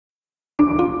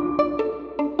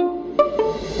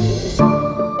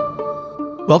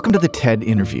Welcome to the TED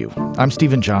Interview. I'm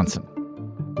Stephen Johnson.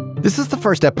 This is the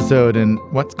first episode in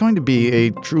what's going to be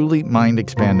a truly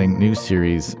mind-expanding new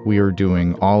series we are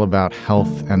doing all about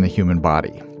health and the human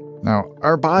body. Now,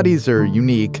 our bodies are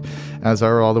unique, as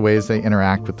are all the ways they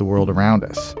interact with the world around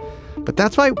us. But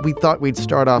that's why we thought we'd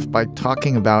start off by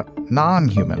talking about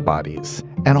non-human bodies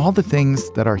and all the things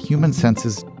that our human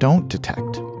senses don't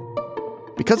detect.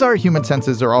 Because our human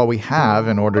senses are all we have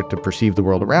in order to perceive the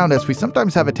world around us, we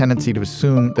sometimes have a tendency to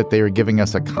assume that they are giving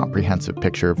us a comprehensive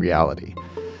picture of reality.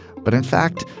 But in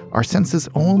fact, our senses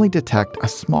only detect a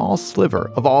small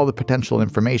sliver of all the potential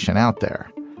information out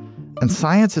there. And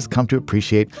science has come to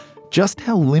appreciate just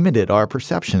how limited our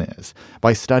perception is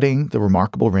by studying the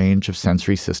remarkable range of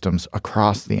sensory systems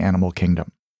across the animal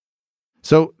kingdom.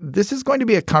 So this is going to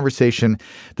be a conversation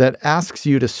that asks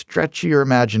you to stretch your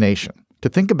imagination, to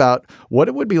think about what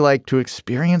it would be like to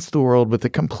experience the world with a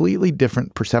completely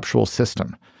different perceptual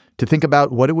system, to think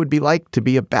about what it would be like to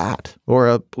be a bat or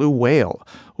a blue whale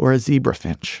or a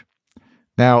zebrafinch.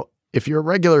 Now, if you're a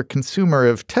regular consumer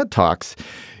of TED Talks,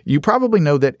 you probably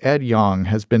know that Ed Yong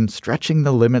has been stretching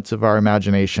the limits of our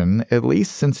imagination at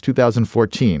least since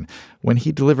 2014, when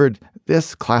he delivered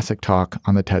this classic talk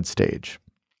on the TED stage.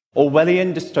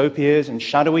 Orwellian dystopias and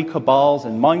shadowy cabals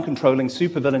and mind-controlling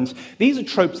supervillains, these are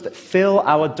tropes that fill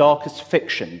our darkest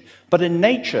fiction. But in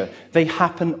nature, they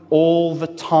happen all the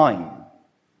time.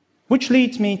 Which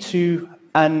leads me to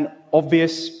an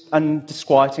obvious and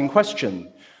disquieting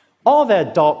question. Are there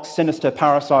dark, sinister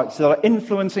parasites that are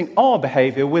influencing our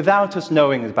behavior without us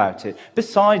knowing about it,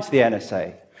 besides the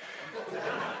NSA?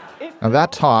 Now,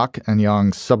 that talk and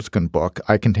Yong's subsequent book,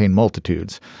 I Contain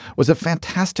Multitudes, was a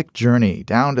fantastic journey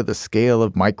down to the scale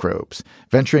of microbes,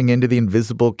 venturing into the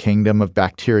invisible kingdom of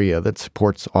bacteria that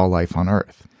supports all life on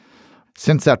Earth.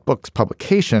 Since that book's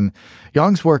publication,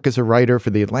 Yong's work as a writer for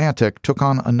The Atlantic took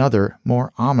on another,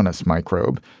 more ominous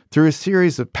microbe through a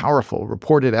series of powerful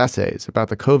reported essays about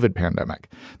the COVID pandemic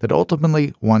that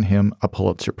ultimately won him a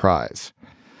Pulitzer Prize.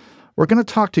 We're going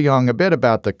to talk to Yong a bit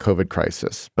about the COVID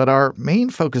crisis, but our main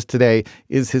focus today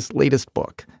is his latest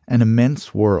book, An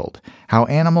Immense World: How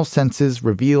Animal Senses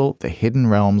Reveal the Hidden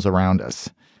Realms Around Us.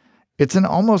 It's an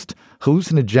almost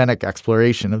hallucinogenic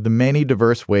exploration of the many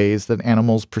diverse ways that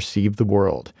animals perceive the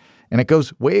world, and it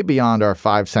goes way beyond our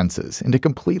five senses into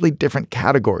completely different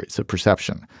categories of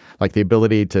perception, like the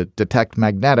ability to detect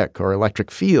magnetic or electric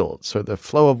fields, or the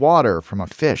flow of water from a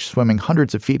fish swimming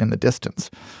hundreds of feet in the distance,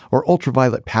 or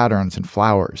ultraviolet patterns in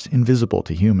flowers invisible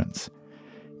to humans.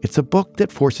 It's a book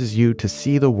that forces you to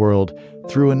see the world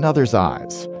through another's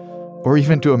eyes, or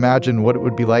even to imagine what it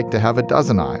would be like to have a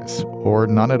dozen eyes, or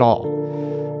none at all.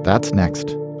 That's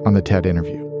next on the TED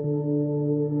Interview.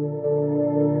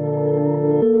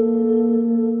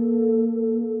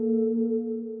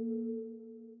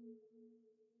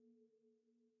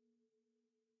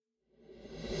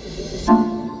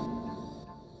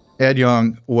 Ed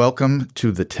Yong, welcome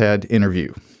to the TED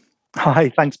Interview. Hi,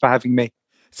 thanks for having me.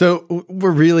 So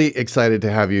we're really excited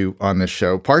to have you on this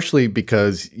show, partially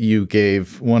because you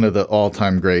gave one of the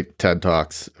all-time great TED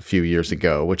Talks a few years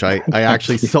ago, which I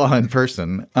actually saw in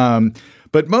person.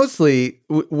 But mostly,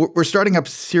 we're starting up a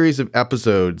series of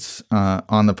episodes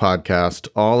on the podcast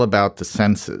all about the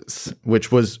senses,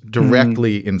 which was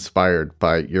directly inspired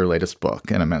by your latest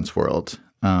book, An Immense World.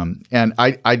 And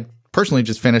I personally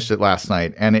just finished it last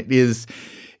night, and it is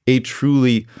a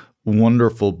truly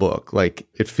wonderful book. Like,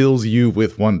 it fills you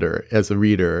with wonder as a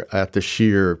reader at the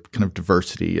sheer kind of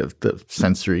diversity of the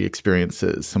sensory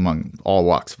experiences among all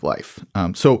walks of life.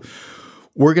 So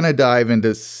we're going to dive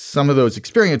into some of those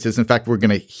experiences. In fact, we're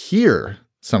going to hear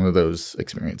some of those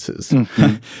experiences.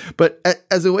 But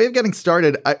as a way of getting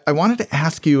started, I wanted to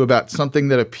ask you about something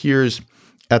that appears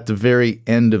at the very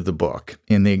end of the book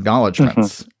in the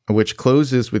acknowledgments, which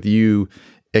closes with you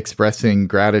expressing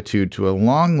gratitude to a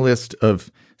long list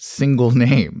of single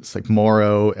names like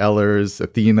Morrow, Ehlers,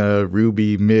 Athena,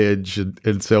 Ruby, Midge,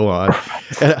 and so on.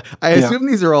 And I assume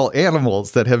these are all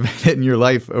animals that have been in your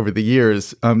life over the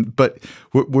years. But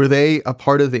were they a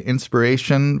part of the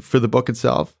inspiration for the book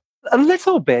itself? A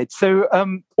little bit. So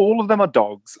all of them are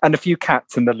dogs, and a few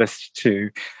cats in the list too.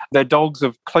 They're dogs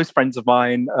of close friends of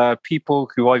mine, people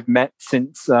who I've met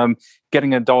since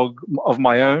getting a dog of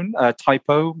my own,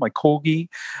 Typo, my corgi.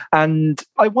 And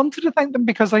I wanted to thank them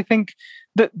because I think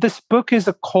that this book is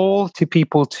a call to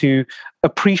people to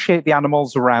appreciate the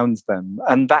animals around them.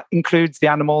 And that includes the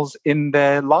animals in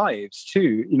their lives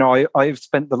too. You know, I've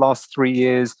spent the last 3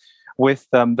 years with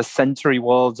the sensory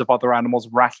worlds of other animals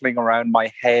rattling around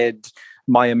my head,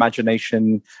 my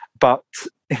imagination. But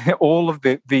all of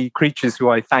the creatures who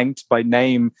I thanked by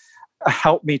name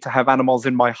helped me to have animals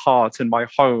in my heart and my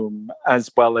home as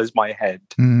well as my head.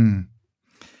 Mm.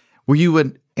 Were you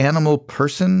an animal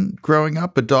person growing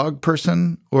up, a dog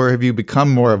person, or have you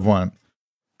become more of one?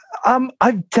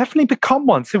 I've definitely become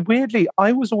one. So weirdly,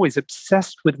 I was always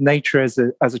obsessed with nature as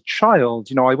a child.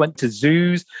 I went to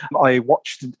zoos. I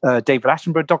watched David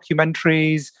Attenborough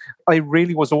documentaries. I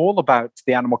really was all about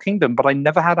the animal kingdom, but I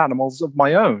never had animals of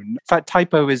my own. In fact,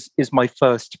 Typo is my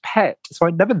first pet. So I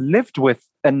never lived with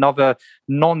another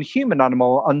non-human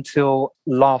animal until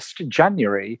last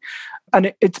January.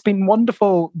 And it's been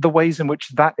wonderful the ways in which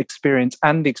that experience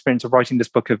and the experience of writing this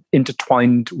book have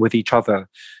intertwined with each other.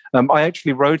 I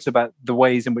actually wrote about the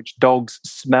ways in which dogs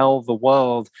smell the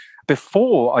world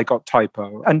before I got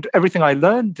Typo, and everything I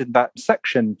learned in that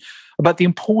section about the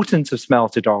importance of smell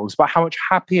to dogs, about how much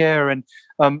happier and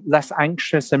less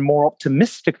anxious and more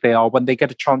optimistic they are when they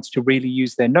get a chance to really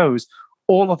use their nose.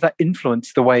 All of that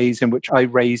influenced the ways in which I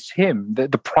raised him, the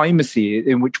primacy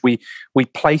in which we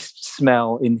placed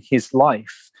smell in his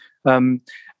life.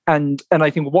 And I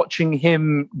think watching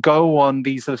him go on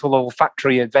these little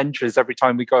olfactory adventures every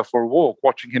time we go for a walk,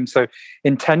 watching him so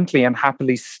intently and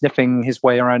happily sniffing his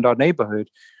way around our neighborhood,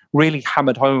 really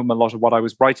hammered home a lot of what I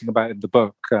was writing about in the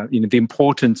book. The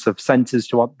importance of senses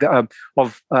to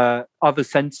other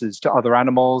senses to other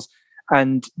animals,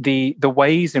 and the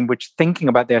ways in which thinking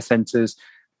about their senses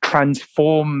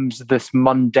transforms this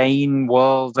mundane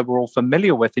world that we're all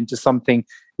familiar with into something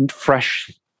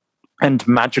fresh and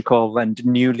magical and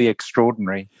newly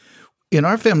extraordinary. In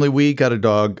our family, we got a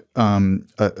dog,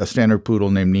 a standard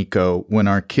poodle named Nico, when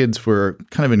our kids were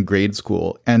kind of in grade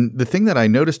school. And the thing that I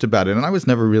noticed about it, and I was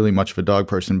never really much of a dog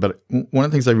person, but one of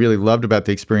the things I really loved about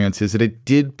the experience is that it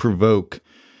did provoke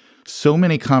so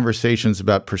many conversations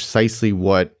about precisely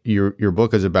what your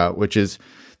book is about, which is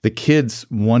the kids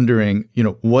wondering,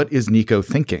 what is Nico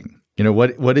thinking?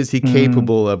 What is he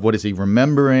capable of? What is he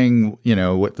remembering?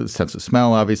 What the sense of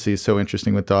smell obviously is so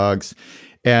interesting with dogs.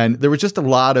 And there was just a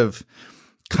lot of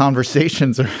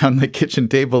conversations around the kitchen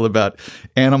table about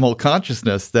animal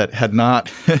consciousness that had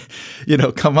not,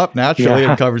 come up naturally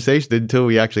in conversation until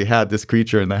we actually had this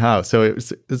creature in the house. So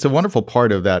it's a wonderful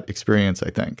part of that experience, I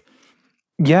think.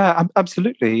 Yeah,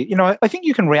 absolutely. I think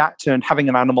you can react to having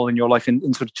an animal in your life in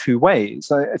sort of two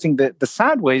ways. I think that the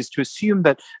sad way is to assume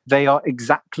that they are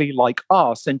exactly like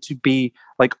us and to be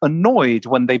like annoyed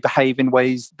when they behave in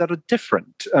ways that are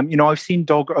different. I've seen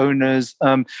dog owners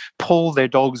pull their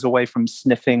dogs away from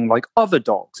sniffing like other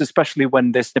dogs, especially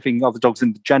when they're sniffing other dogs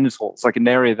in the genitals, like an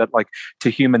area that like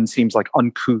to humans seems like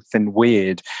uncouth and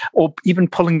weird, or even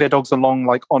pulling their dogs along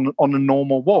like on a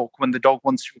normal walk when the dog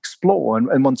wants to explore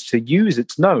and wants to use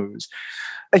its nose.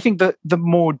 I think that the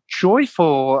more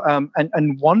joyful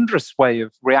and wondrous way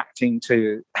of reacting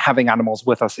to having animals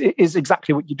with us is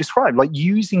exactly what you described, like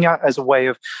using it as a way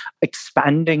of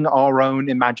expanding our own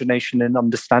imagination and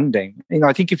understanding.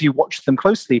 I think if you watch them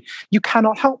closely, you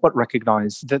cannot help but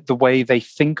recognize that the way they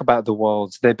think about the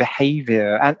world, their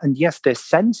behavior, and yes, their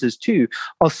senses too,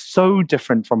 are so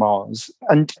different from ours.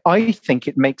 And I think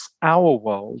it makes our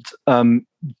world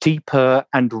deeper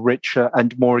and richer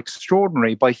and more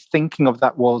extraordinary by thinking of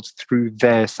that world through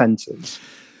their senses.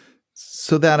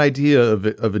 So that idea of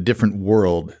a different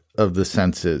world of the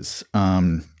senses,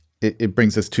 it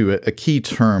brings us to a key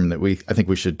term that I think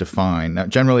we should define. Now,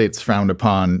 generally, it's frowned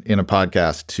upon in a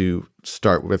podcast to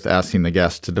start with asking the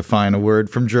guest to define a word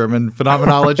from German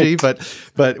phenomenology, but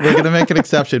we're going to make an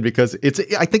exception because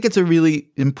I think it's a really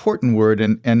important word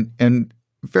and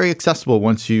very accessible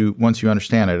once you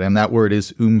understand it, and that word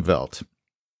is Umwelt.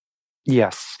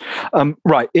 Yes,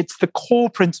 right. It's the core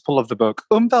principle of the book.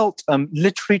 Umwelt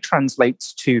literally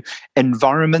translates to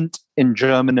environment in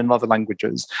German and other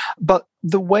languages. But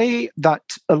the way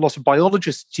that a lot of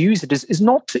biologists use it is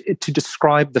not to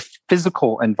describe the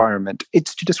physical environment.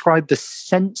 It's to describe the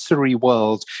sensory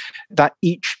world that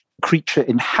each creature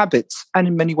inhabits and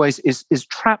in many ways is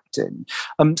trapped in.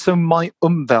 So my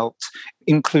Umwelt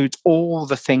includes all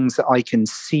the things that I can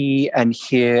see and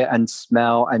hear and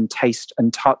smell and taste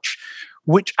and touch,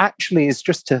 which actually is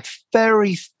just a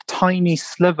very tiny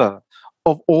sliver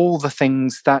of all the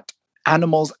things that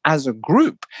animals as a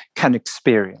group can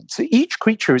experience. So each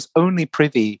creature is only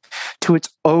privy to its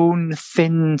own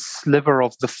thin sliver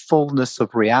of the fullness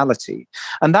of reality.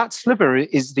 And that sliver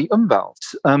is the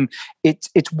Umwelt.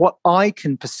 It's what I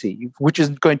can perceive, which is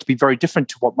going to be very different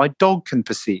to what my dog can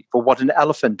perceive, or what an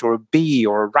elephant or a bee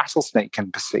or a rattlesnake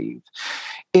can perceive.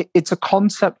 It's a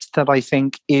concept that I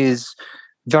think is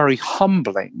very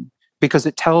humbling because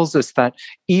it tells us that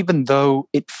even though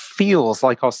it feels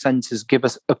like our senses give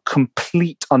us a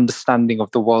complete understanding of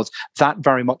the world, that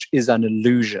very much is an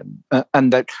illusion,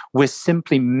 and that we're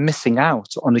simply missing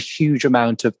out on a huge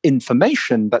amount of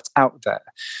information that's out there.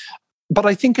 But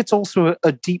I think it's also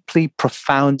a deeply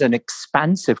profound and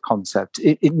expansive concept.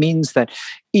 It means that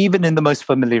even in the most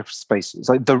familiar spaces,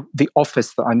 like the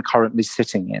office that I'm currently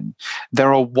sitting in,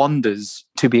 there are wonders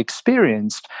to be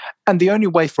experienced. And the only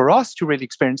way for us to really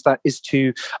experience that is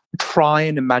to try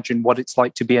and imagine what it's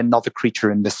like to be another creature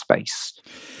in this space.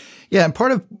 Yeah, and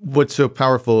part of what's so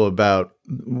powerful about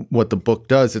what the book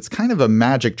does, it's kind of a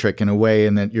magic trick in a way,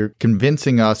 in that you're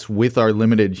convincing us with our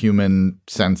limited human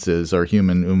senses, our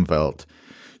human Umwelt,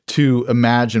 to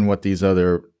imagine what these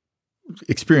other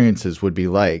experiences would be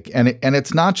like. And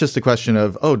it's not just a question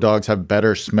of, oh, dogs have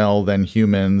better smell than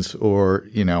humans, or,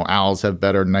 owls have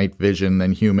better night vision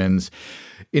than humans.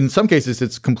 In some cases,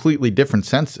 it's completely different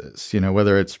senses,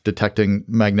 whether it's detecting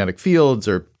magnetic fields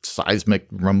or seismic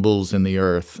rumbles in the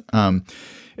earth.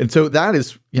 And so that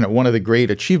is, one of the great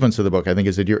achievements of the book, I think,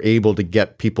 is that you're able to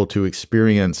get people to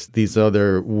experience these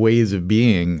other ways of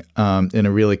being in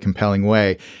a really compelling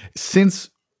way. Since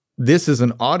this is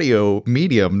an audio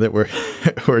medium that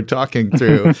we're talking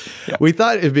through, yeah, we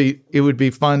thought it would be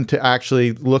fun to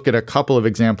actually look at a couple of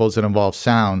examples that involve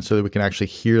sound, so that we can actually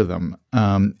hear them,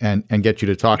 and get you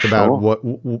to talk about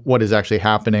what is actually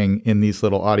happening in these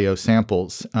little audio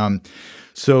samples.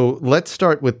 So let's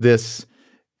start with this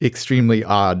extremely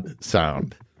odd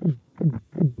sound.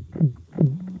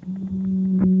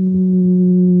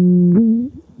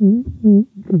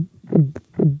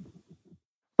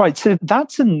 Right, so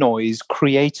that's a noise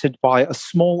created by a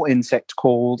small insect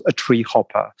called a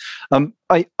treehopper.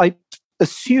 I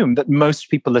assume that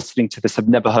most people listening to this have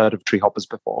never heard of treehoppers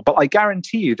before, but I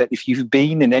guarantee you that if you've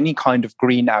been in any kind of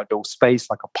green outdoor space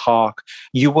like a park,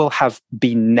 you will have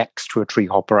been next to a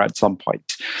treehopper at some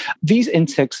point. These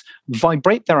insects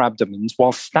vibrate their abdomens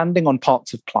while standing on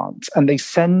parts of plants, and they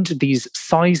send these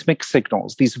seismic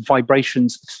signals, these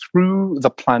vibrations, through the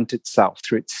plant itself,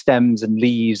 through its stems and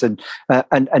leaves and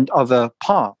other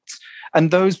parts.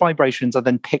 And those vibrations are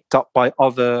then picked up by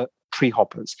other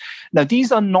treehoppers. Now,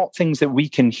 these are not things that we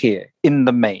can hear in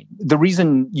the main. The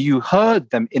reason you heard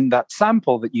them in that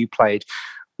sample that you played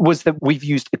was that we've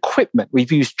used equipment,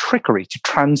 we've used trickery to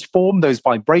transform those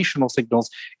vibrational signals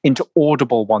into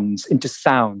audible ones, into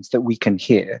sounds that we can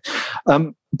hear.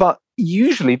 But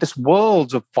usually this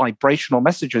world of vibrational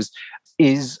messages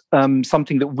is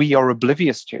something that we are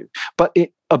oblivious to, but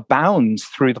it abounds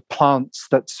through the plants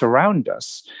that surround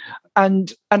us.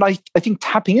 And I think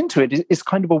tapping into it is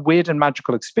kind of a weird and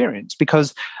magical experience,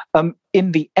 because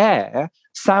in the air,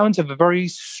 sounds have a very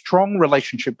strong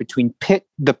relationship between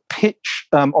the pitch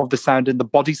of the sound and the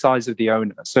body size of the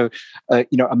owner. So,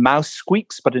 a mouse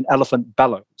squeaks, but an elephant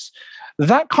bellows.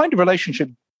 That kind of relationship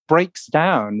breaks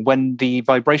down when the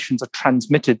vibrations are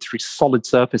transmitted through solid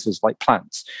surfaces like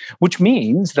plants, which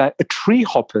means that a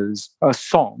treehopper's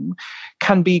song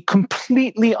can be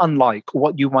completely unlike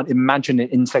what you might imagine an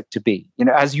insect to be.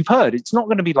 As you've heard, it's not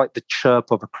going to be like the chirp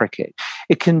of a cricket.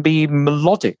 It can be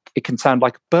melodic. It can sound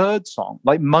like a bird song,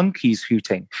 like monkeys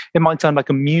hooting. It might sound like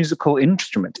a musical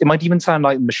instrument. It might even sound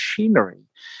like machinery.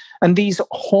 And these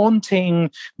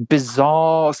haunting,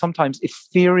 bizarre, sometimes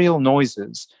ethereal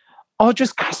noises are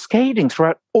just cascading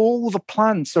throughout all the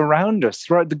plants around us,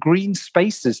 throughout the green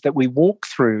spaces that we walk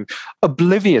through,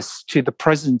 oblivious to the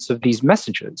presence of these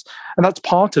messages. And that's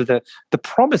part of the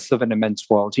promise of an immense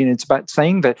world. It's about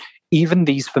saying that even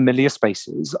these familiar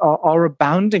spaces are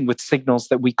abounding with signals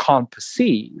that we can't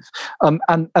perceive,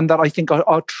 and that I think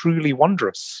are truly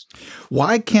wondrous.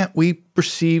 Why can't we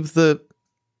perceive the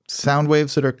sound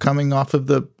waves that are coming off of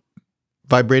the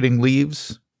vibrating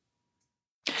leaves?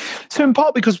 So in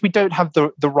part because we don't have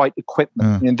the right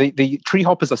equipment. The tree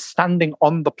hoppers are standing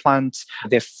on the plants.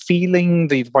 They're feeling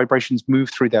the vibrations move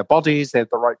through their bodies. They have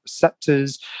the right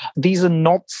receptors. These are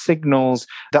not signals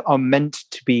that are meant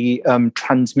to be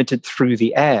transmitted through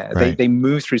the air. Right. They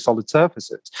move through solid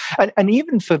surfaces. And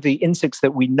even for the insects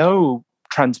that we know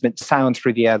transmit sound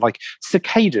through the air, like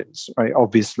cicadas, right,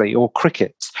 obviously, or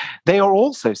crickets, they are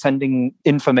also sending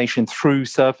information through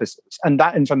surfaces, and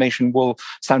that information will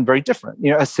sound very different.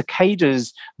 A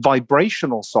cicada's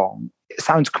vibrational song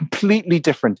sounds completely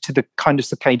different to the kind of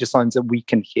cicada sounds that we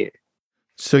can hear.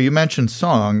 So you mentioned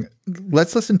song.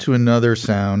 Let's listen to another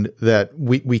sound that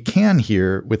we can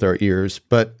hear with our ears,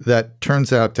 but that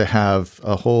turns out to have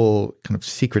a whole kind of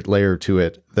secret layer to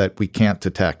it that we can't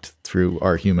detect through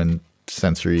our human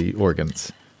sensory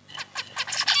organs.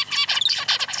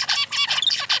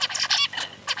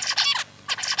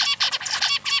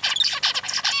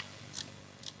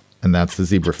 and that's the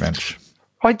zebrafinch.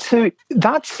 Right, so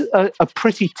that's a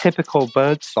pretty typical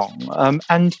bird song.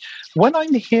 And when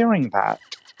I'm hearing that,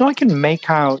 I can make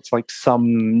out like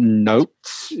some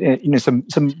notes,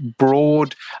 some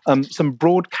broad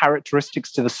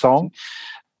characteristics to the song,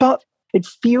 but it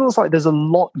feels like there's a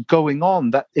lot going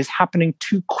on that is happening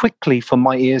too quickly for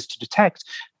my ears to detect.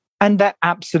 And there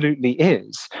absolutely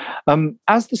is.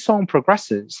 As the song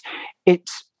progresses,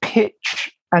 its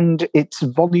pitch and its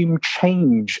volume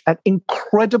change at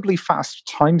incredibly fast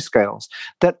timescales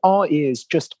that our ears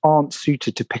just aren't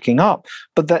suited to picking up,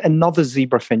 but that another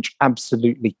zebrafinch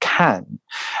absolutely can.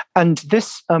 And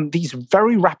these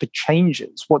very rapid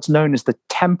changes, what's known as the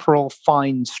temporal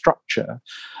fine structure,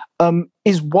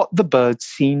 is what the birds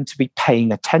seem to be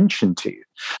paying attention to.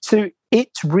 So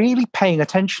it's really paying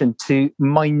attention to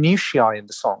minutiae in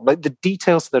the song, like the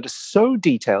details that are so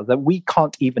detailed that we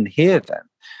can't even hear them.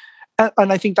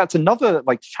 And I think that's another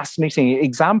like fascinating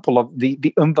example of the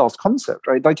Umwelt concept,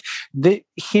 right? Like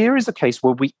here is a case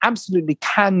where we absolutely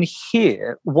can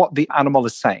hear what the animal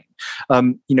is saying.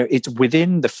 It's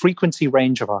within the frequency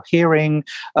range of our hearing.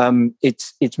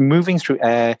 It's moving through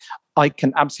air. I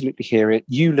can absolutely hear it.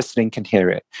 You listening can hear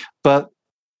it. But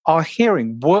our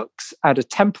hearing works at a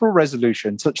temporal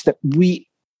resolution such that we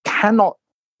cannot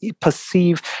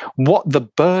perceive what the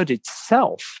bird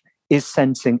itself is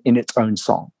sensing in its own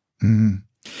song. Mm-hmm.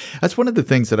 That's one of the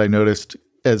things that I noticed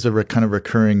as a kind of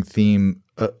recurring theme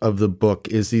of the book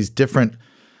is these different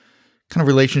kind of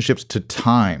relationships to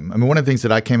time. I mean, one of the things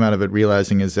that I came out of it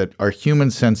realizing is that our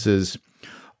human senses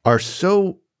are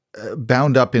so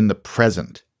bound up in the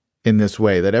present in this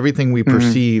way that everything we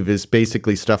perceive is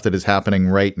basically stuff that is happening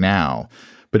right now.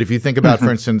 But if you think about,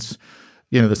 for instance,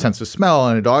 the sense of smell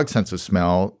and a dog's sense of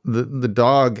smell, the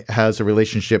dog has a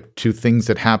relationship to things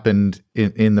that happened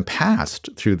in the past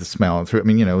through the smell.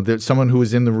 There's someone who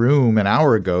was in the room an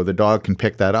hour ago, the dog can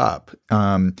pick that up.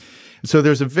 So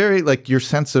there's a very, like, your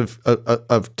sense of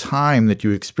time that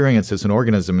you experience as an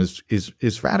organism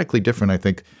is radically different, I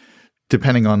think,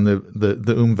 depending on the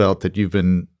Umwelt that you've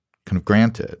been kind of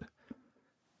granted.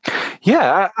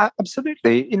 Yeah,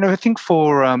 absolutely. I think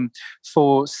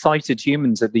for sighted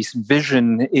humans, at least,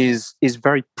 vision is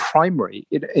very primary.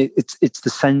 It's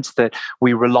the sense that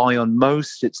we rely on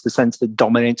most. It's the sense that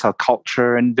dominates our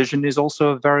culture, and vision is also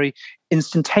a very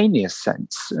instantaneous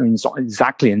sense. I mean, it's not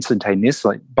exactly instantaneous,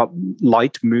 but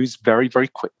light moves very, very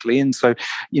quickly, and so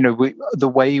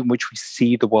the way in which we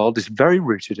see the world is very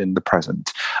rooted in the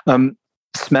present.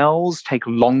 Smells take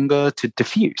longer to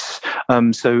diffuse.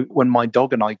 So when my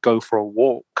dog and I go for a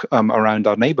walk around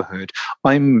our neighborhood,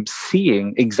 I'm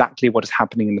seeing exactly what is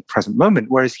happening in the present moment,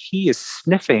 whereas he is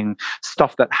sniffing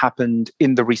stuff that happened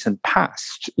in the recent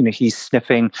past. He's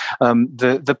sniffing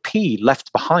the pee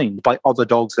left behind by other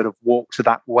dogs that have walked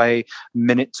that way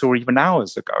minutes or even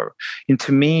hours ago. And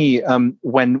to me,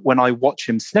 when I watch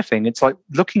him sniffing, it's like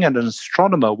looking at an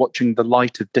astronomer watching the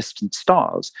light of distant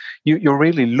stars. You're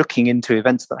really looking into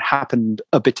events that happened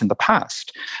a bit in the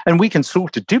past. And we can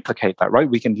sort of duplicate that, right?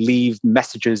 We can leave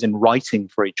messages in writing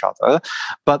for each other.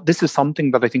 But this is something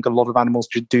that I think a lot of animals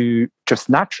do just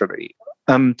naturally.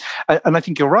 And I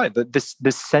think you're right that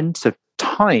this sense of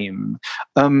time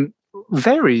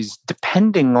varies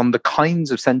depending on the kinds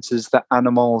of senses that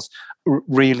animals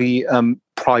really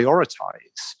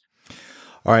prioritize.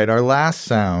 All right, our last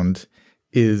sound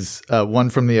is one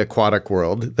from the aquatic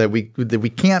world that we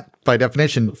can't, by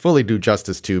definition, fully do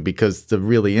justice to, because the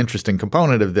really interesting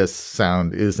component of this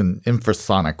sound is an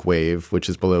infrasonic wave, which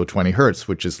is below 20 hertz,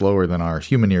 which is lower than our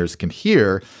human ears can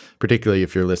hear, particularly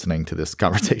if you're listening to this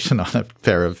conversation on a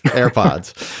pair of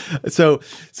AirPods. So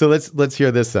let's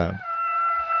hear this sound.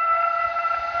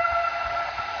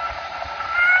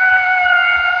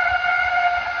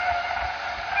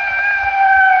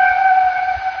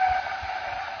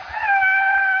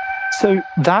 So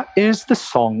that is the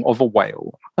song of a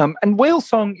whale. And whale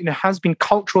song has been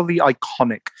culturally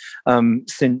iconic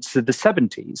since the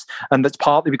 70s. And that's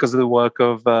partly because of the work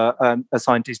of a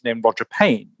scientist named Roger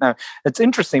Payne. Now, it's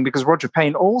interesting because Roger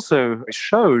Payne also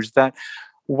shows that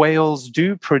whales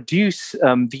do produce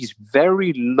these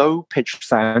very low-pitched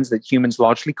sounds that humans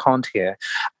largely can't hear,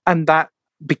 and that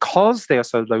because they are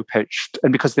so low-pitched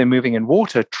and because they're moving in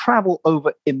water, travel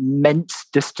over immense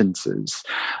distances.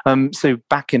 So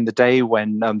back in the day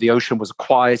when the ocean was a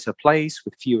quieter place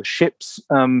with fewer ships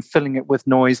filling it with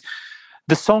noise,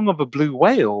 the song of a blue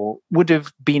whale would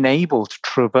have been able to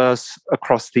traverse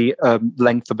across the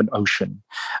length of an ocean.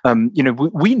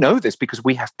 We know this because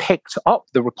we have picked up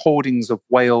the recordings of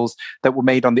whales that were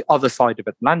made on the other side of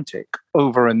Atlantic,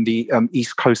 over in the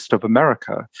east coast of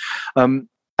America.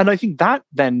 And I think that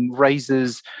then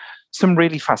raises some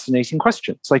really fascinating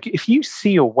questions. Like if you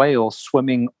see a whale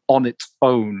swimming on its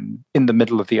own in the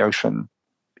middle of the ocean,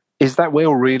 is that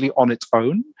whale really on its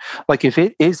own? Like if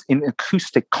it is in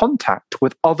acoustic contact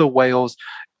with other whales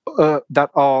that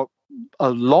are a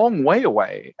long way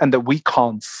away and that we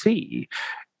can't see,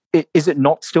 is it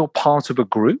not still part of a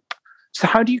group? So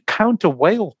how do you count a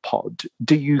whale pod?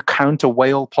 Do you count a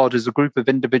whale pod as a group of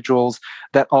individuals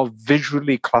that are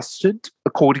visually clustered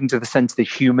according to the sense that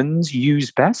humans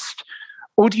use best?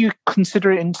 Or do you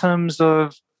consider it in terms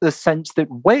of the sense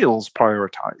that whales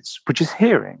prioritize, which is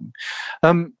hearing?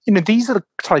 These are the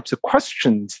types of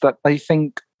questions that I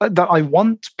think that I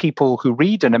want people who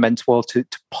read An Immense World to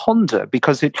ponder,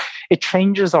 because it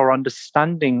changes our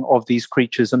understanding of these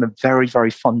creatures in a very,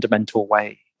 very fundamental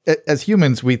way. As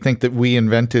humans, we think that we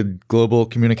invented global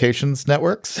communications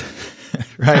networks,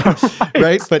 right?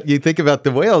 Right? But you think about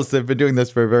the whales, they've been doing this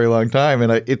for a very long time.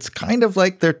 And it's kind of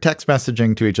like they're text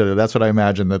messaging to each other. That's what I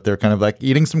imagine, that they're kind of like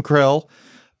eating some krill.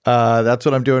 That's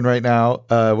what I'm doing right now.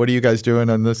 What are you guys doing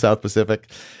in the South Pacific?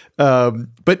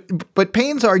 But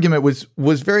Payne's argument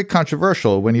was very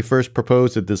controversial when he first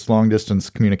proposed that this long distance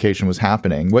communication was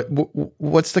happening.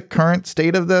 What's the current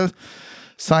state of the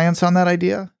science on that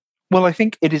idea? Well, I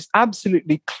think it is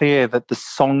absolutely clear that the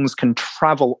songs can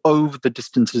travel over the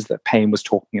distances that Payne was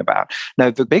talking about.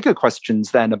 Now, the bigger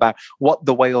questions then about what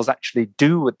the whales actually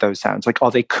do with those sounds, like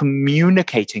are they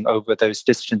communicating over those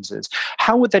distances?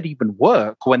 How would that even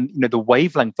work when the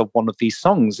wavelength of one of these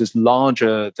songs is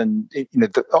larger than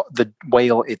the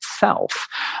whale itself?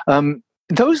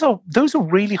 Those are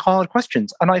really hard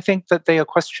questions, and I think that they are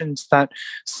questions that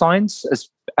science,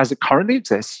 as it currently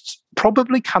exists,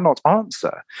 probably cannot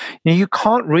answer. You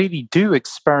can't really do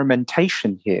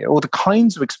experimentation here, or the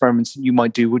kinds of experiments that you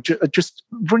might do are just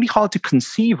really hard to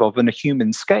conceive of on a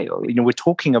human scale. We're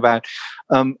talking about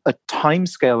a time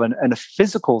scale and a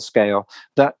physical scale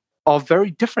that are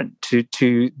very different to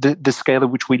the scale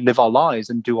at which we live our lives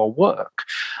and do our work.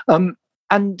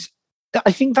 And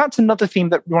I think that's another theme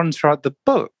that runs throughout the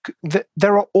book, that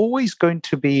there are always going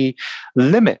to be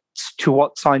limits to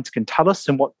what science can tell us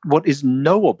and what is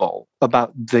knowable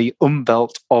about the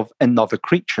umwelt of another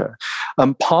creature.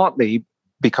 Partly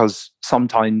because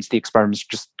sometimes the experiments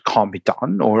just can't be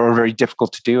done or are very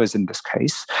difficult to do, as in this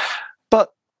case,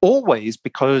 but always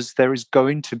because there is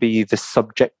going to be this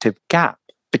subjective gap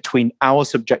between our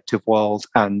subjective world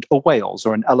and a whale's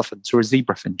or an elephant's or a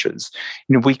zebrafinch's.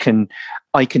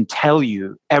 I can tell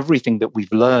you everything that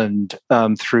we've learned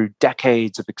through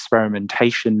decades of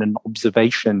experimentation and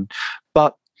observation,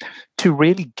 but to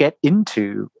really get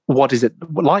into what is it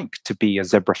like to be a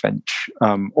zebrafinch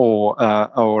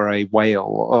or a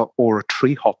whale or a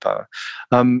treehopper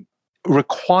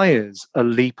requires a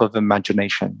leap of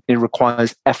imagination. It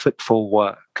requires effortful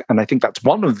work, and I think that's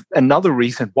another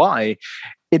reason why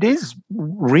it is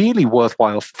really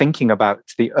worthwhile thinking about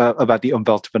the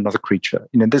umwelt of another creature.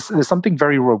 There's something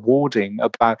very rewarding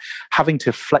about having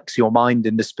to flex your mind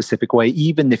in this specific way,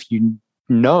 even if you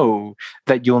know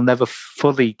that you'll never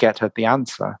fully get at the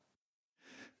answer.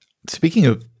 Speaking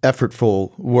of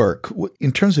effortful work,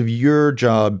 in terms of your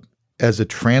job as a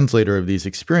translator of these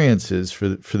experiences for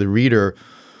the reader,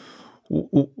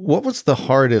 what was the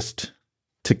hardest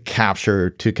to capture,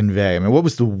 to convey? I mean, what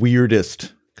was the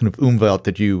weirdest kind of umwelt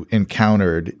that you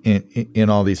encountered in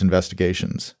all these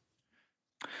investigations?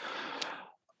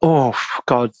 Oh,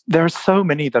 God, there are so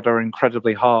many that are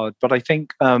incredibly hard, but I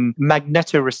think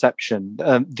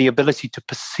magnetoreception, the ability to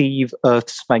perceive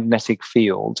Earth's magnetic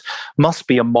field, must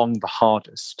be among the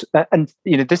hardest. And,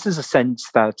 this is a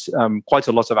sense that quite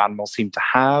a lot of animals seem to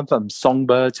have.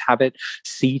 Songbirds have it,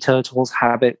 sea turtles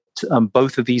have it.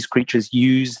 Both of these creatures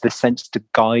use the sense to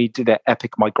guide their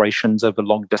epic migrations over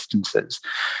long distances.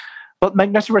 But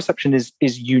magnetoreception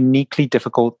is uniquely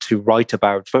difficult to write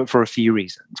about for a few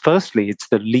reasons. Firstly, it's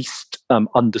the least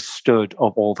understood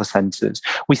of all the senses.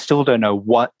 We still don't know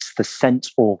what's the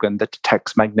sense organ that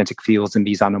detects magnetic fields in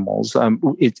these animals.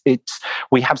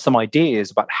 We have some ideas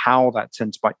about how that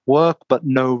sense might work, but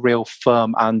no real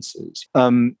firm answers.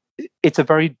 It's a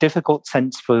very difficult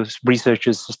sense for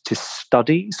researchers to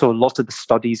study. So a lot of the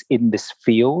studies in this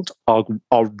field are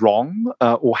wrong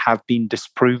or have been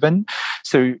disproven.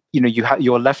 So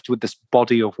you're left with this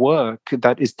body of work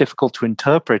that is difficult to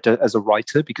interpret as a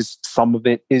writer because some of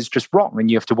it is just wrong, and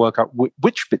you have to work out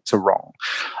which bits are wrong.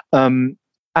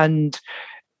 And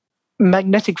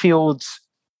magnetic fields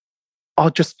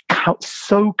are just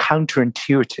so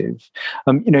counterintuitive.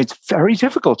 It's very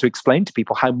difficult to explain to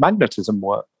people how magnetism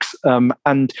works,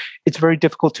 and it's very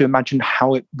difficult to imagine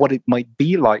what it might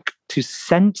be like to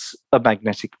sense a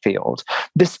magnetic field.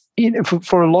 This,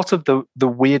 for a lot of the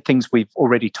weird things we've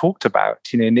already talked about,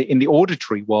 in the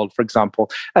auditory world, for example,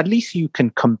 at least you can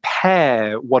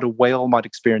compare what a whale might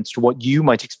experience to what you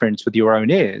might experience with your own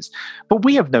ears. But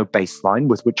we have no baseline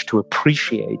with which to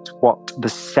appreciate what the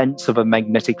sense of a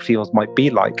magnetic field might be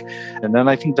like. And then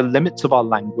I think the limits of our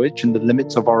language and the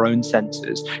limits of our own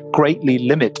senses greatly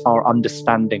limit our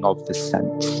understanding of this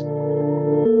sense.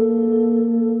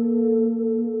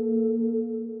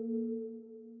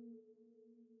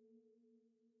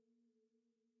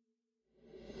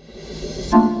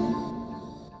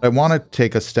 I want to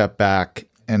take a step back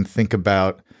and think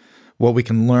about what we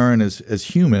can learn as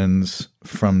humans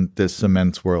from this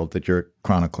immense world that you're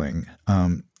chronicling.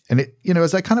 And it,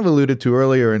 as I kind of alluded to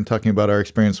earlier in talking about our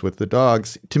experience with the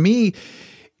dogs, to me,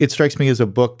 it strikes me as a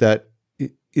book that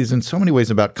is in so many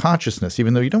ways about consciousness,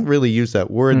 even though you don't really use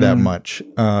that word that much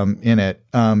in it.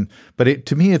 But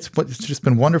to me, it's just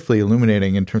been wonderfully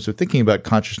illuminating in terms of thinking about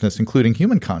consciousness, including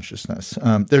human consciousness.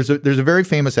 There's a very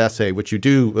famous essay, which you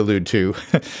do allude to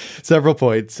several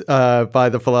points, written by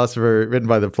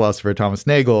the philosopher Thomas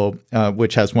Nagel,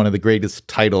 which has one of the greatest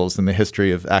titles in the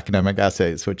history of academic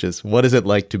essays, which is "What is it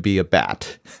like to be a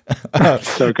bat?"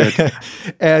 So good.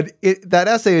 And that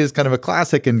essay is kind of a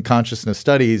classic in consciousness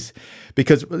studies,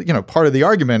 because part of the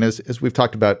argument, as we've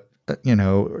talked about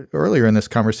earlier in this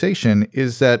conversation,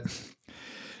 is that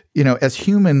as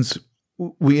humans,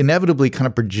 we inevitably kind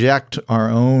of project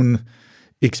our own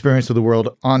experience of the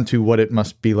world onto what it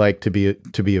must be like to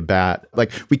be a bat.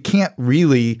 Like, we can't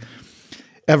really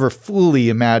ever fully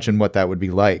imagine what that would be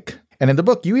like. And in the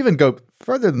book, you even go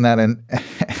further than that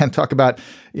and talk about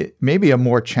maybe a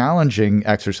more challenging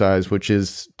exercise, which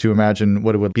is to imagine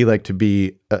what it would be like to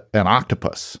be an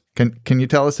octopus. Can you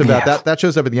tell us about that? That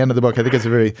shows up at the end of the book. I think it's a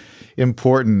very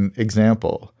important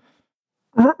example.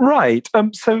 Right.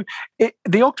 So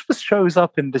the octopus shows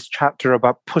up in this chapter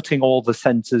about putting all the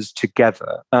senses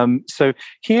together. So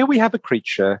here we have a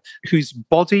creature whose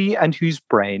body and whose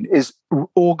brain is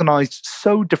organized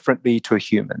so differently to a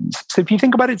human's. So if you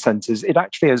think about its senses, it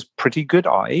actually has pretty good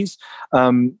eyes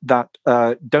that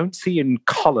don't see in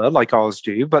color like ours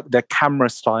do, but they're camera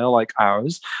style like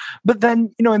ours. But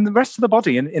then, in the rest of the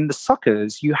body, in the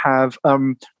suckers, you have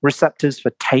receptors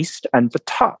for taste and for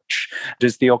touch.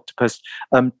 Does the octopus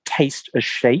taste a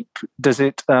shape? Does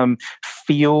it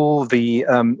feel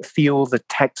the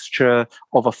texture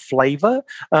of a flavor?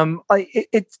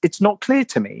 It's not clear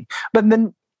to me. But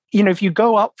then, if you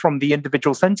go up from the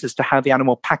individual senses to how the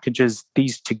animal packages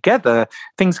these together,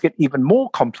 things get even more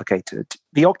complicated.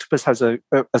 The octopus has a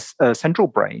central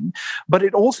brain, but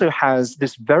it also has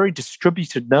this very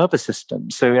distributed nervous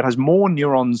system. So it has more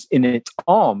neurons in its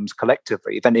arms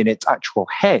collectively than in its actual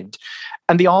head.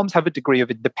 And the arms have a degree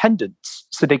of independence,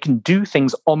 so they can do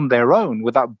things on their own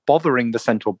without bothering the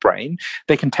central brain.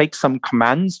 They can take some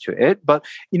commands to it, but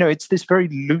it's this very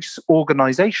loose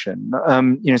organization.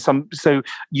 So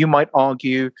you might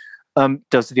argue,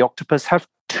 does the octopus have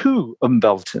two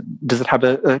Umwelten? Does it have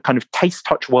a kind of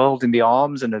taste-touch world in the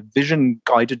arms and a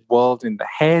vision-guided world in the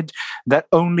head that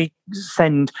only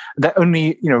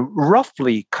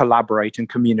roughly collaborate and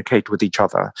communicate with each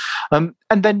other? And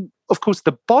then, of course,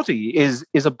 the body is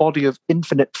a body of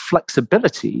infinite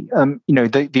flexibility.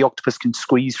 The octopus can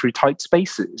squeeze through tight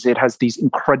spaces. It has these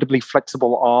incredibly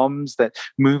flexible arms that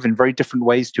move in very different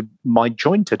ways to my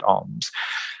jointed arms.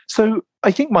 So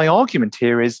I think my argument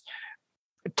here is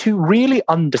to really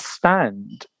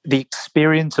understand the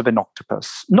experience of an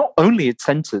octopus, not only its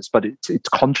senses, but its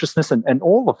consciousness and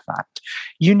all of that.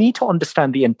 You need to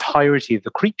understand the entirety of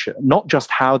the creature, not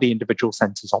just how the individual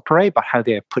senses operate, but how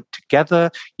they are put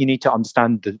together. You need to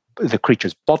understand the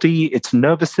creature's body, its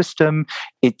nervous system,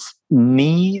 its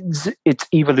needs, its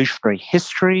evolutionary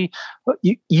history.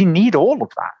 You need all of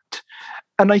that.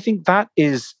 And I think that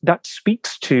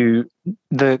speaks to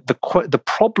the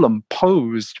problem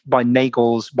posed by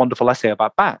Nagel's wonderful essay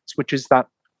about bats, which is that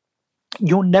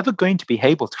you're never going to be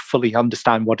able to fully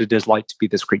understand what it is like to be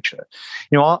this creature.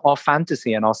 Our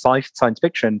fantasy and our science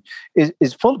fiction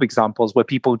is full of examples where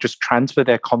people just transfer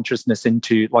their consciousness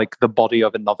into like the body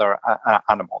of another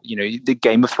animal. The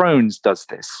Game of Thrones does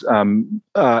this.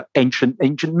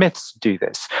 Ancient myths do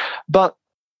this, but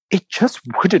it just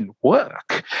wouldn't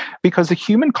work because a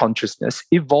human consciousness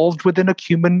evolved within a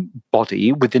human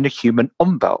body, within a human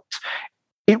Umwelt.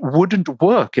 it wouldn't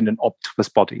work in an octopus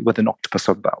body with an octopus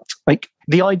belt. Like,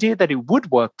 the idea that it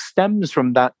would work stems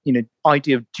from that,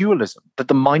 idea of dualism, that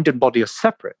the mind and body are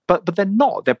separate, but they're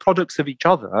not. They're products of each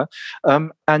other,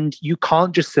 and you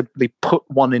can't just simply put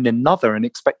one in another and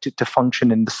expect it to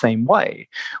function in the same way.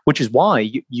 Which is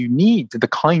why you need the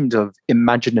kind of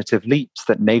imaginative leaps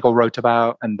that Nagel wrote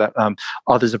about, and that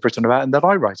others have written about, and that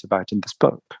I write about in this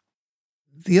book.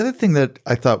 The other thing that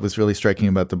I thought was really striking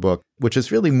about the book, which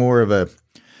is really more of a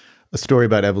story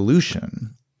about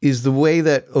evolution, is the way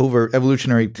that over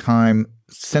evolutionary time,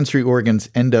 sensory organs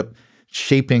end up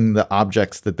shaping the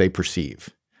objects that they perceive.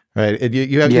 Right. And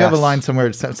you have a line somewhere,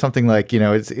 it's something like,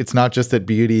 it's not just that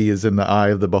beauty is in the eye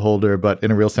of the beholder, but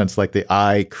in a real sense, like the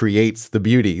eye creates the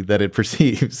beauty that it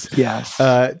perceives. Yes.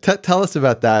 Tell us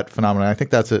about that phenomenon. I think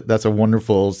that's a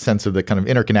wonderful sense of the kind of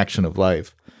interconnection of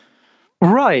life.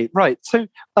 Right. So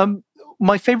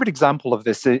my favorite example of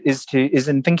this is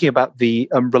in thinking about the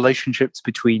relationships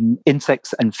between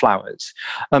insects and flowers.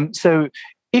 So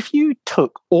if you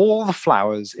took all the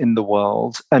flowers in the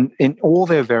world and in all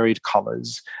their varied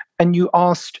colors, and you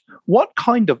asked what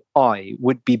kind of eye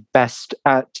would be best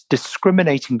at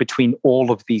discriminating between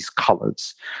all of these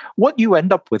colors, what you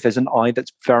end up with is an eye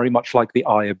that's very much like the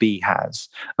eye a bee has.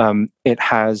 It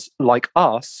has, like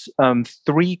us,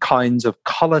 3 kinds of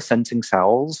color sensing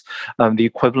cells, the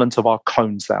equivalent of our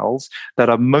cone cells, that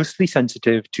are mostly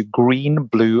sensitive to green,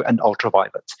 blue, and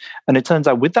ultraviolet. And it turns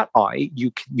out with that eye,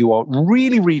 you are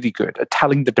really, really good at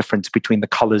telling the difference between the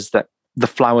colors that the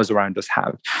flowers around us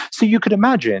have. So you could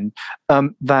imagine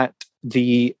that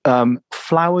the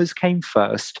flowers came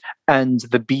first, and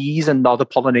the bees and other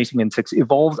pollinating insects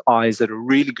evolved eyes that are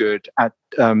really good at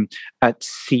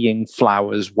seeing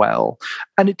flowers well.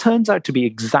 And it turns out to be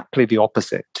exactly the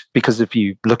opposite, because if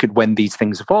you look at when these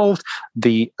things evolved,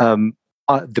 the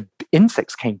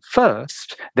insects came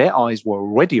first. Their eyes were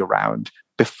already around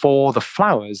before the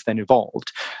flowers then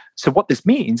evolved. So what this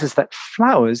means is that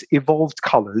flowers evolved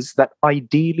colors that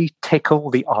ideally tickle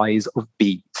the eyes of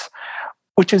bees,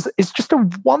 which is just a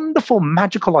wonderful,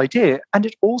 magical idea. And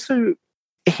it also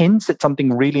hints at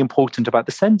something really important about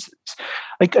the senses.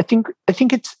 Like, I think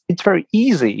it's very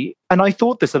easy, and I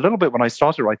thought this a little bit when I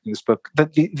started writing this book,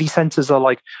 that these senses are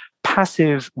like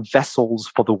passive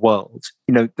vessels for the world.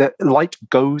 The light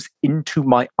goes into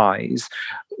my eyes,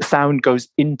 sound goes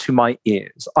into my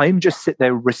ears. I'm just sit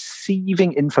there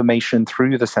receiving information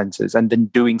through the senses and then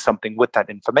doing something with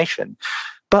that information.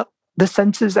 But the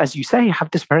senses, as you say,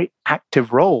 have this very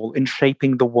active role in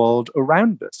shaping the world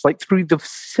around us. Like, through the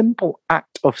simple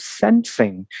act of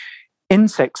sensing,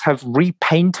 insects have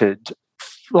repainted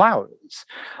flowers.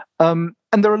 And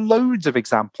there are loads of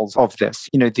examples of this.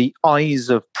 The eyes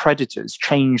of predators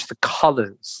change the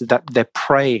colors that their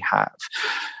prey have.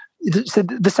 So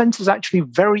the senses actually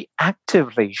very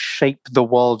actively shape the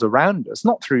world around us,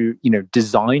 not through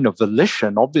design or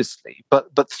volition, obviously,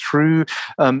 but through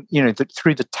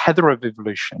through the tether of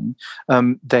evolution.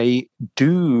 They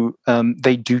do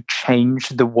change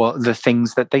the world, the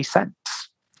things that they sense.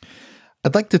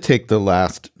 I'd like to take the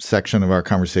last section of our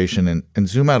conversation and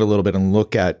zoom out a little bit and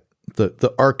look at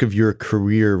the arc of your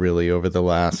career really over the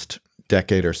last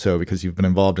decade or so, because you've been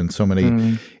involved in so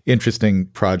many interesting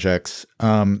projects.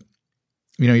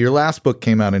 Your last book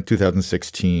came out in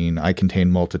 2016, I Contain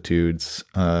Multitudes,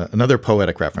 another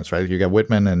poetic reference, right? You got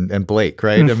Whitman and Blake,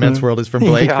 right? Immense World is from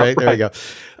Blake, right? There you go.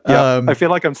 Yeah, I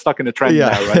feel like I'm stuck in a trend now,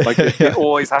 right? Like it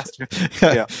always has to.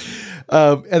 Yeah.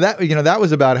 And that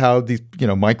was about how these,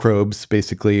 microbes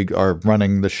basically are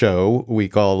running the show we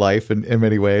call life in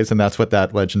many ways. And that's what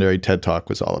that legendary TED Talk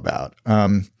was all about.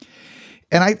 And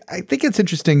I think it's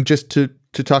interesting just to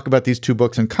talk about these 2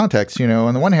 books in context.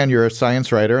 On the one hand, you're a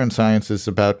science writer, and science is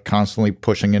about constantly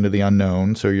pushing into the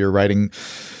unknown. So you're writing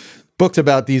books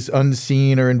about these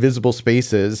unseen or invisible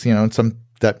spaces, and some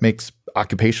that makes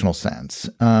occupational sense.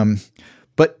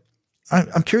 But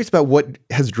I'm curious about what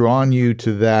has drawn you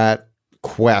to that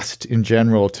quest in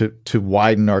general to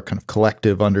widen our kind of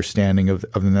collective understanding of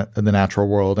the natural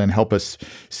world and help us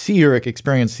see or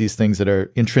experience these things that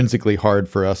are intrinsically hard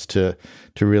for us to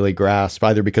really grasp,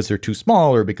 either because they're too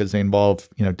small or because they involve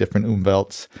different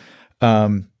umwelts.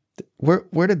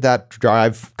 Where did that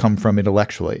drive come from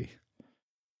intellectually?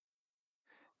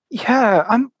 Yeah,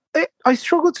 I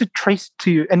struggle to trace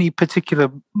to any particular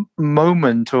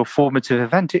moment or formative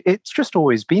event. It's just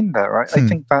always been there. I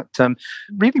think that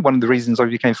really one of the reasons I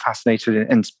became fascinated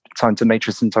in science and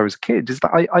nature since I was a kid is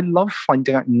that I love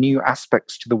finding out new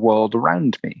aspects to the world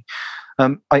around me.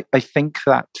 I think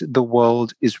that the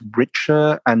world is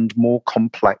richer and more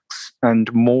complex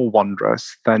and more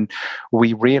wondrous than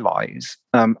we realize.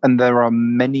 And there are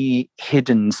many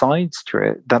hidden sides to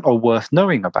it that are worth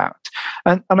knowing about.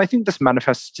 And I think this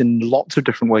manifests in lots of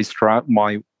different ways throughout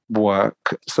my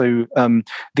work. So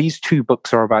these two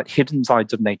books are about hidden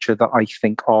sides of nature that I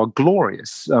think are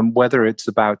glorious, whether it's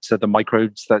about the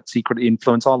microbes that secretly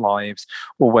influence our lives,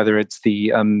 or whether it's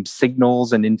the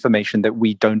signals and information that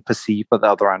we don't perceive but the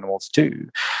other animals do.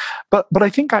 But I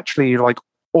think actually, like,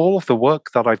 all of the work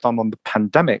that I've done on the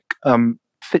pandemic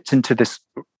fits into this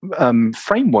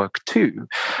framework too.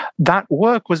 That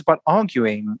work was about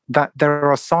arguing that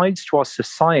there are sides to our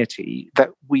society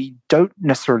that we don't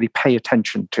necessarily pay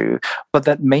attention to, but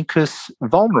that make us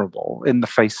vulnerable in the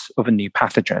face of a new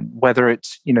pathogen. Whether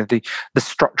it's, the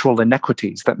structural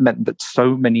inequities that meant that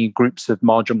so many groups of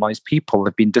marginalized people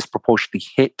have been disproportionately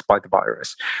hit by the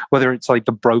virus. Whether it's like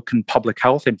the broken public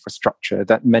health infrastructure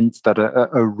that meant that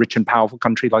a rich and powerful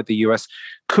country like the US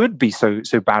could be so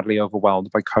badly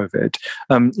overwhelmed by COVID.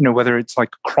 Whether it's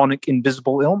like chronic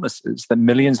invisible illnesses that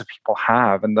millions of people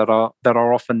have and that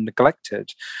are often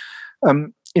neglected.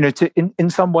 In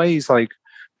some ways, like,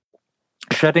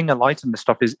 shedding a light on this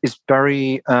stuff is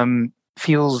very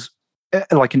feels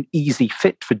like an easy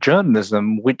fit for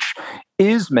journalism, which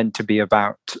is meant to be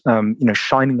about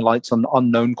shining lights on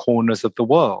unknown corners of the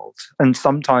world. And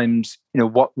sometimes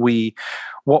what we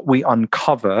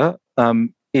uncover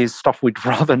is stuff we'd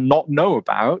rather not know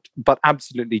about, but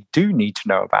absolutely do need to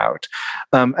know about.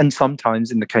 And sometimes,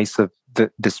 in the case of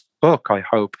this book, I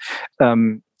hope,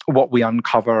 what we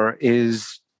uncover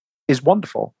is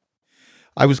wonderful.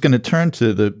 I was going to turn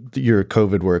to your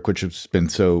COVID work, which has been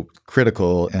so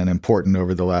critical and important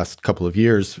over the last couple of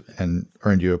years and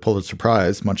earned you a Pulitzer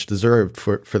Prize, much deserved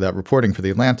for that reporting for The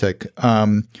Atlantic.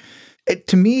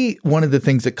 To me, one of the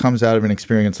things that comes out of an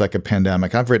experience like a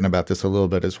pandemic, I've written about this a little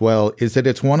bit as well, is that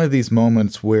it's one of these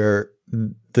moments where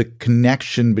the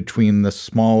connection between the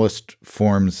smallest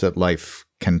forms that life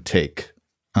can take,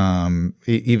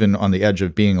 even on the edge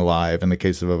of being alive in the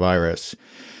case of a virus,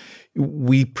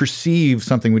 we perceive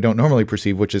something we don't normally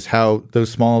perceive, which is how those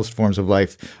smallest forms of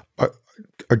life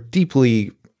are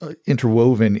deeply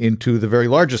interwoven into the very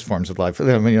largest forms of life.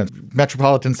 I mean,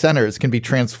 metropolitan centers can be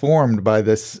transformed by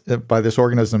this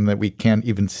organism that we can't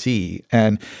even see,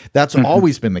 and that's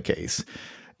always been the case,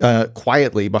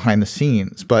 quietly behind the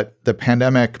scenes. But the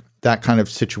pandemic, that kind of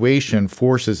situation,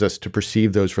 forces us to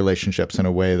perceive those relationships in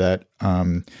a way that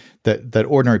that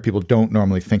ordinary people don't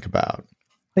normally think about.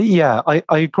 Yeah, I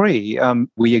agree.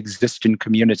 We exist in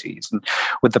communities. And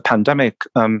with the pandemic,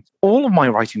 all of my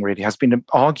writing really has been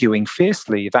arguing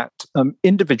fiercely that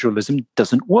individualism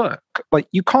doesn't work. Like,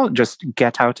 you can't just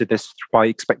get out of this by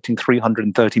expecting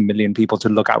 330 million people to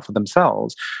look out for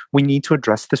themselves. We need to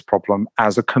address this problem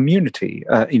as a community,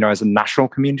 as a national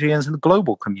community, as a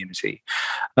global community.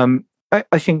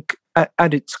 I think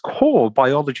at its core,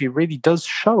 biology really does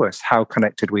show us how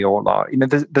connected we all are.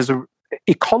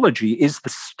 Ecology is the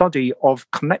study of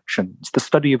connections, the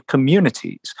study of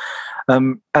communities,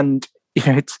 and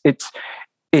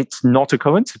it's not a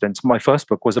coincidence. My first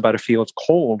book was about a field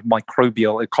called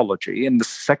microbial ecology, and the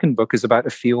second book is about a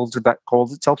field that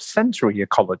calls itself sensory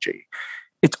ecology.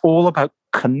 It's all about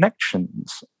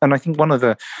connections. And I think one of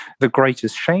the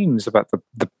greatest shames about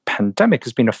the pandemic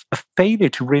has been a failure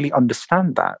to really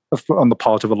understand that on the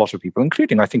part of a lot of people,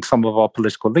 including, I think, some of our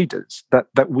political leaders,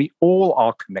 that we all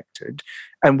are connected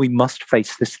and we must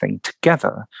face this thing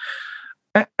together.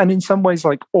 And in some ways,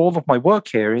 like, all of my work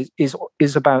here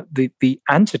is about the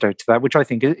antidote to that, which I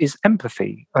think is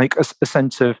empathy, like a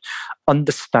sense of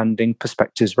understanding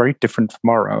perspectives very different from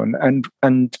our own,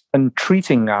 and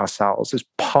treating ourselves as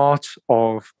part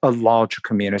of a larger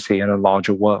community and a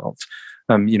larger world.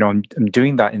 I'm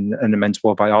doing that in an immense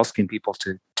way by asking people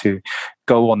to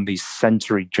go on these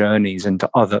sensory journeys into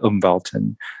other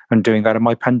Umwelten, and doing that in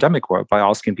my pandemic work by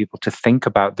asking people to think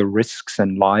about the risks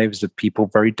and lives of people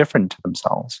very different to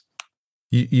themselves.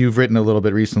 You've written a little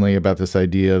bit recently about this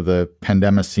idea of the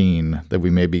pandemicene, that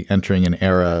we may be entering an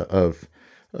era of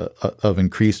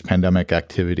increased pandemic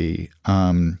activity.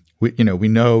 We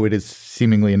know it is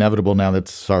seemingly inevitable now that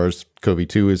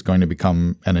SARS-CoV-2 is going to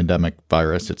become an endemic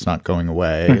virus. It's not going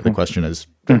away. Mm-hmm. The question is,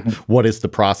 what is the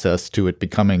process to it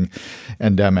becoming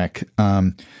endemic?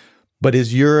 But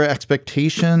is your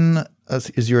expectation,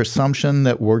 is your assumption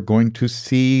that we're going to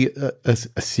see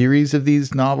a series of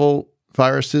these novel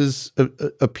viruses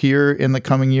appear in the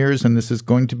coming years, and this is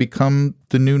going to become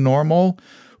the new normal?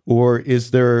 Or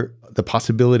is there the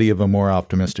possibility of a more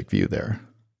optimistic view there?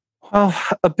 Well,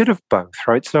 a bit of both,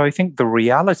 right? So I think the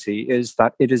reality is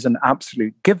that it is an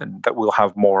absolute given that we'll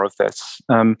have more of this.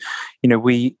 I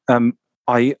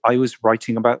was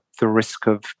writing about the risk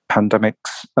of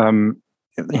pandemics,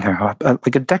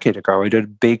 like a decade ago. I did a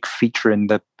big feature in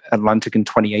the Atlantic in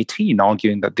 2018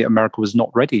 arguing that America was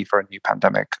not ready for a new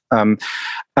pandemic.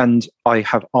 And I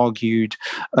have argued,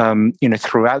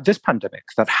 throughout this pandemic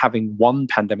that having one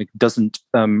pandemic doesn't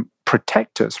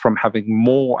protect us from having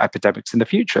more epidemics in the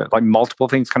future. Like multiple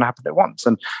things can happen at once.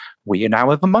 And we now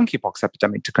have a monkeypox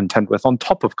epidemic to contend with on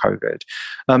top of COVID.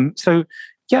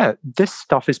 Yeah, this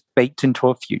stuff is baked into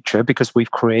our future because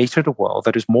we've created a world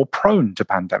that is more prone to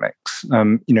pandemics.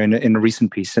 In a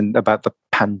recent piece about the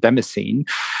pandemicine,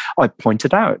 I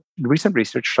pointed out recent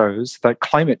research shows that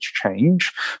climate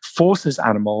change forces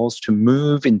animals to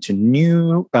move into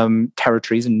new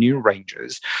territories and new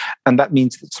ranges. And that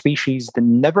means that species that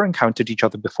never encountered each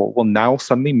other before will now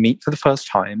suddenly meet for the first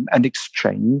time and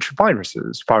exchange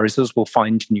viruses. Viruses will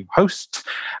find new hosts,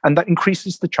 and that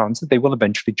increases the chance that they will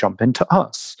eventually jump into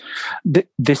us.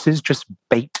 This is just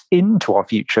baked into our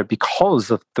future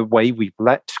because of the way we've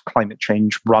let climate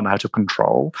change run out of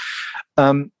control.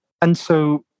 And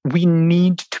so we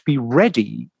need to be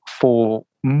ready for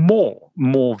more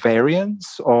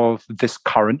variants of this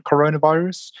current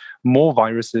coronavirus, more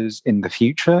viruses in the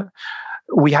future.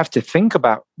 We have to think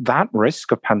about that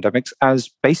risk of pandemics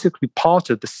as basically part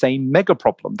of the same mega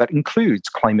problem that includes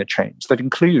climate change, that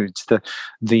includes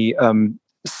the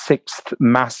sixth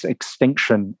mass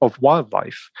extinction of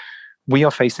wildlife. We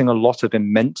are facing a lot of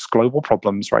immense global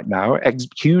problems right now,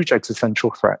 huge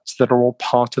existential threats that are all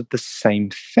part of the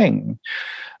same thing.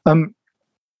 And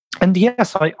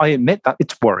yes, I admit that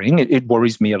it's worrying. It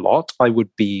worries me a lot. I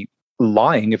would be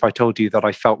lying if I told you that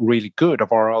I felt really good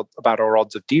about our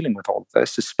odds of dealing with all of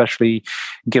this, especially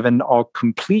given our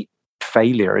complete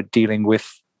failure at dealing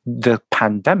with the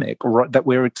pandemic that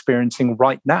we're experiencing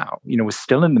right now. We're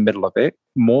still in the middle of it.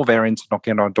 More variants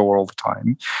knocking on our door all the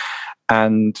time.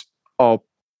 And our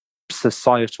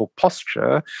societal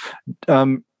posture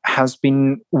has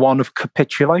been one of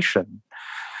capitulation.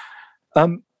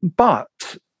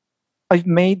 But I've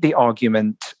made the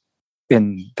argument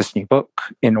in this new book,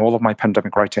 in all of my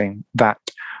pandemic writing, that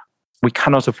we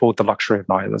cannot afford the luxury of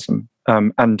nihilism.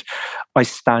 And I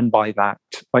stand by that.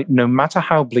 Like, no matter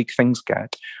how bleak things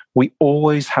get, we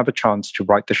always have a chance to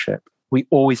right the ship. We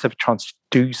always have a chance to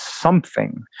do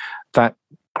something that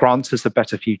grants us a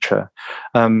better future.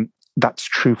 That's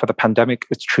true for the pandemic.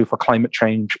 It's true for climate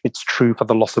change. It's true for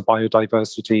the loss of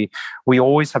biodiversity. We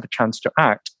always have a chance to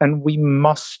act, and we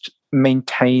must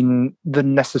maintain the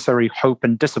necessary hope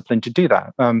and discipline to do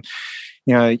that.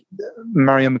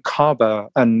 Mariam Kaba,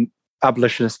 an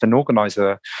abolitionist and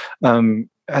organizer,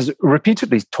 has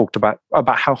repeatedly talked about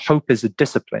how hope is a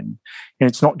discipline.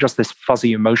 It's not just this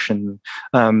fuzzy emotion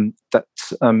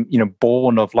that's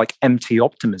born of like empty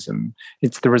optimism.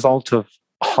 It's the result of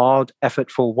hard,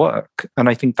 effortful work. And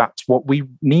I think that's what we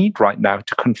need right now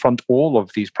to confront all of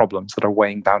these problems that are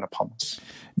weighing down upon us.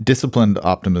 Disciplined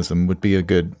optimism would be a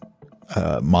good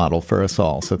model for us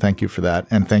all. So thank you for that.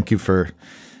 And thank you for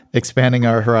expanding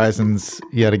our horizons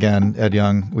yet again, Ed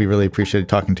Yong. We really appreciated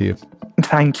talking to you.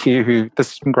 Thank you. This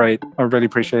has been great. I really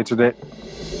appreciated it.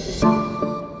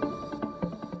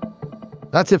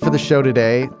 That's it for the show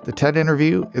today. The TED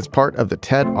interview is part of the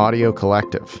TED Audio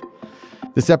Collective.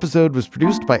 This episode was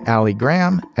produced by Allie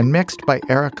Graham and mixed by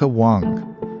Erica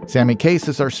Wong. Sammy Case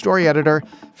is our story editor,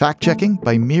 fact-checking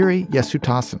by Miri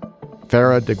Yesutasan.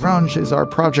 Farah DeGrange is our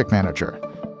project manager.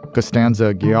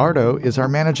 Costanza Giardo is our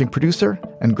managing producer,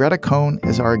 and Greta Cohn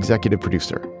is our executive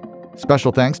producer.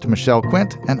 Special thanks to Michelle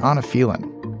Quint and Anna Phelan.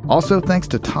 Also thanks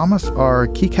to Thomas R.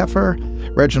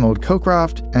 Kiekeffer, Reginald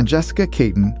Cockcroft, and Jessica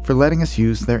Caton for letting us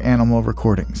use their animal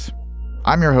recordings.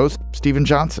 I'm your host, Stephen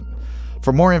Johnson.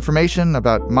 For more information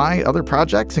about my other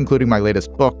projects, including my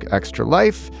latest book, Extra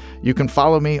Life, you can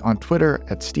follow me on Twitter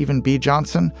at Stephen B.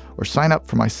 Johnson or sign up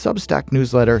for my Substack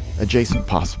newsletter, Adjacent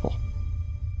Possible.